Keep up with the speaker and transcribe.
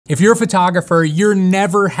If you're a photographer, you're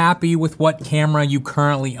never happy with what camera you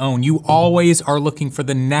currently own. You always are looking for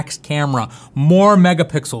the next camera, more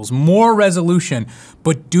megapixels, more resolution,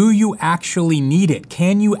 but do you actually need it?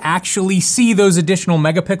 Can you actually see those additional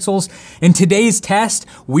megapixels? In today's test,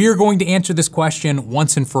 we're going to answer this question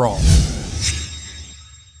once and for all.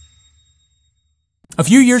 A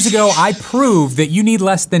few years ago, I proved that you need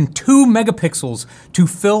less than 2 megapixels to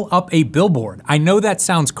fill up a billboard. I know that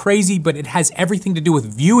sounds crazy, but it has everything to do with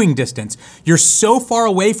viewing distance. You're so far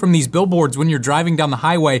away from these billboards when you're driving down the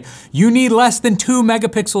highway, you need less than 2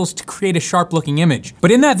 megapixels to create a sharp looking image. But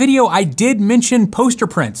in that video, I did mention poster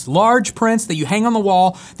prints, large prints that you hang on the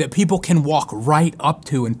wall that people can walk right up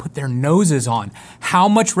to and put their noses on. How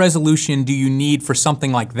much resolution do you need for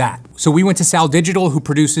something like that? So we went to Sal Digital, who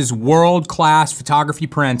produces world-class photography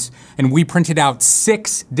prints, and we printed out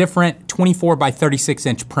 6 different 24 by 36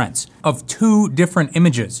 inch prints of 2 different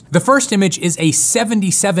images. The first image is a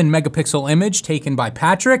 77 megapixel image taken by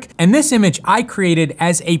Patrick, and this image I created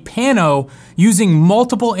as a pano using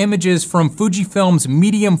multiple images from Fujifilm's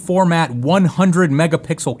medium format 100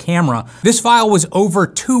 megapixel camera. This file was over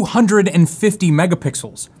 250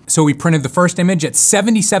 megapixels. So we printed the first image at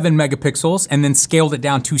 77 megapixels and then scaled it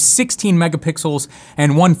down to 16 megapixels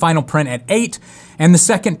and one final print at 8. And the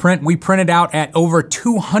second print we printed out at over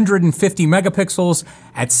 250 megapixels,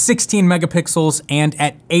 at 16 megapixels, and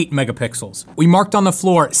at 8 megapixels. We marked on the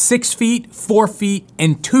floor 6 feet, 4 feet,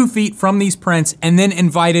 and 2 feet from these prints, and then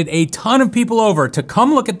invited a ton of people over to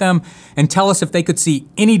come look at them and tell us if they could see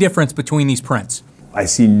any difference between these prints. I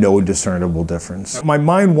see no discernible difference. My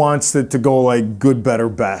mind wants it to go like good, better,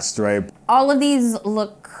 best, right? All of these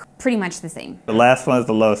look pretty much the same. The last one is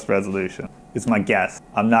the lowest resolution. It's my guess.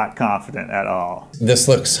 I'm not confident at all. This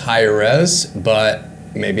looks high res, but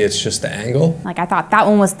maybe it's just the angle. Like I thought that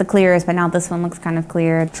one was the clearest, but now this one looks kind of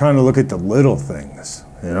clear. Trying to look at the little things,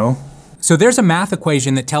 you know? So there's a math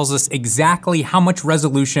equation that tells us exactly how much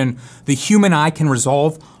resolution the human eye can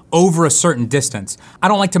resolve over a certain distance. I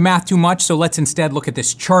don't like to math too much, so let's instead look at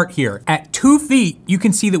this chart here. At 2 feet, you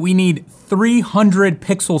can see that we need 300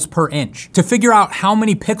 pixels per inch. To figure out how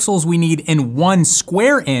many pixels we need in 1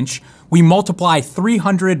 square inch, we multiply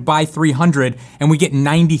 300 by 300 and we get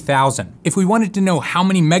 90,000. If we wanted to know how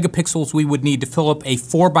many megapixels we would need to fill up a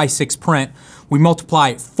 4 by 6 print, we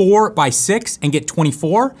multiply 4 by 6 and get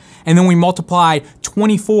 24, and then we multiply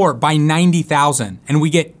 24 by 90,000 and we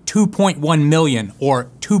get 2.1 million or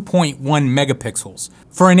 2.1 megapixels.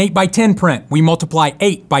 For an 8 by 10 print, we multiply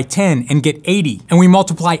 8 by 10 and get 80, and we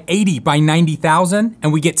multiply 80 by 90,000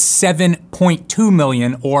 and we get 7.2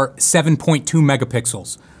 million or 7.2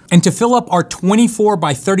 megapixels. And to fill up our 24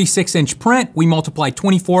 by 36 inch print, we multiply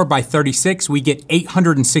 24 by 36, we get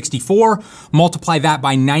 864, multiply that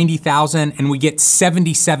by 90,000, and we get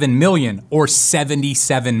 77 million or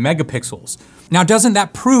 77 megapixels. Now, doesn't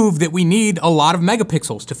that prove that we need a lot of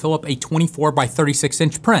megapixels to fill up a 24 by 36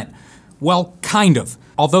 inch print? Well, kind of.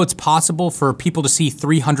 Although it's possible for people to see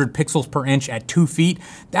 300 pixels per inch at 2 feet,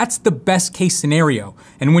 that's the best case scenario.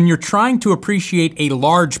 And when you're trying to appreciate a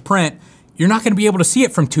large print, you're not gonna be able to see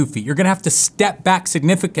it from 2 feet. You're gonna have to step back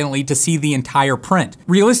significantly to see the entire print.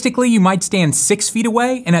 Realistically, you might stand 6 feet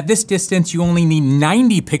away, and at this distance, you only need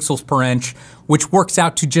 90 pixels per inch, which works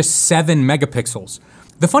out to just 7 megapixels.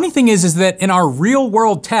 The funny thing is that in our real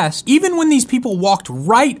world test, even when these people walked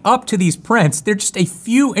right up to these prints, they're just a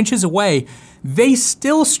few inches away, they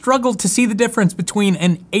still struggled to see the difference between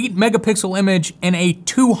an 8 megapixel image and a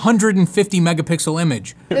 250 megapixel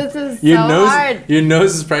image. This is so hard. Your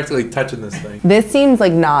nose is practically touching this thing. This seems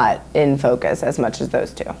like not in focus as much as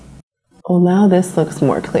those two. Well, now this looks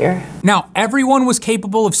more clear. Now, everyone was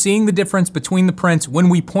capable of seeing the difference between the prints when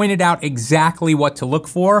we pointed out exactly what to look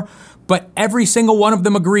for, but every single one of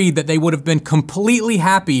them agreed that they would have been completely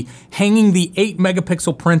happy hanging the 8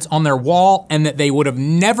 megapixel prints on their wall, and that they would have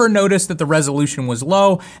never noticed that the resolution was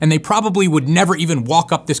low, and they probably would never even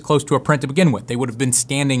walk up this close to a print to begin with. They would have been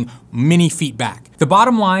standing many feet back. The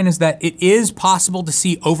bottom line is that it is possible to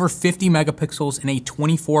see over 50 megapixels in a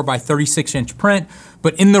 24 by 36 inch print,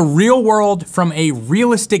 but in the real world, from a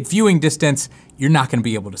realistic viewing distance, you're not gonna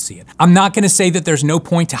be able to see it. I'm not gonna say that there's no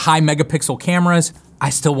point to high megapixel cameras. I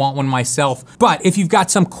still want one myself. But if you've got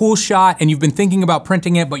some cool shot and you've been thinking about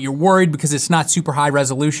printing it, but you're worried because it's not super high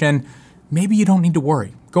resolution, maybe you don't need to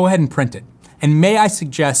worry. Go ahead and print it. And may I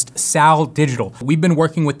suggest Sal Digital. We've been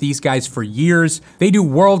working with these guys for years. They do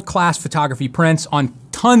world-class photography prints on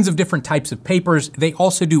tons of different types of papers. They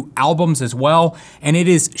also do albums as well, and it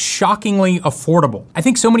is shockingly affordable. I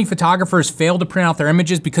think so many photographers fail to print out their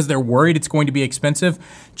images because they're worried it's going to be expensive.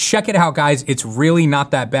 Check it out, guys. It's really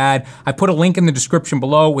not that bad. I put a link in the description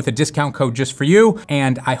below with a discount code just for you,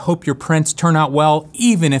 and I hope your prints turn out well,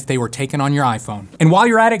 even if they were taken on your iPhone. And while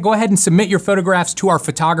you're at it, go ahead and submit your photographs to our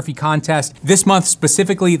photography contest. This month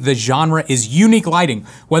specifically, the genre is unique lighting.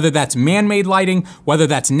 Whether that's man-made lighting, whether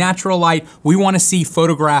that's natural light, we want to see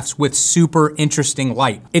photographs with super interesting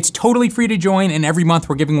light. It's totally free to join, and every month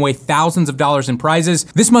we're giving away thousands of dollars in prizes.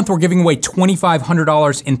 This month we're giving away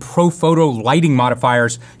 $2,500 in ProPhoto lighting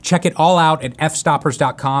modifiers. Check it all out at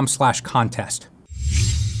fstoppers.com/contest.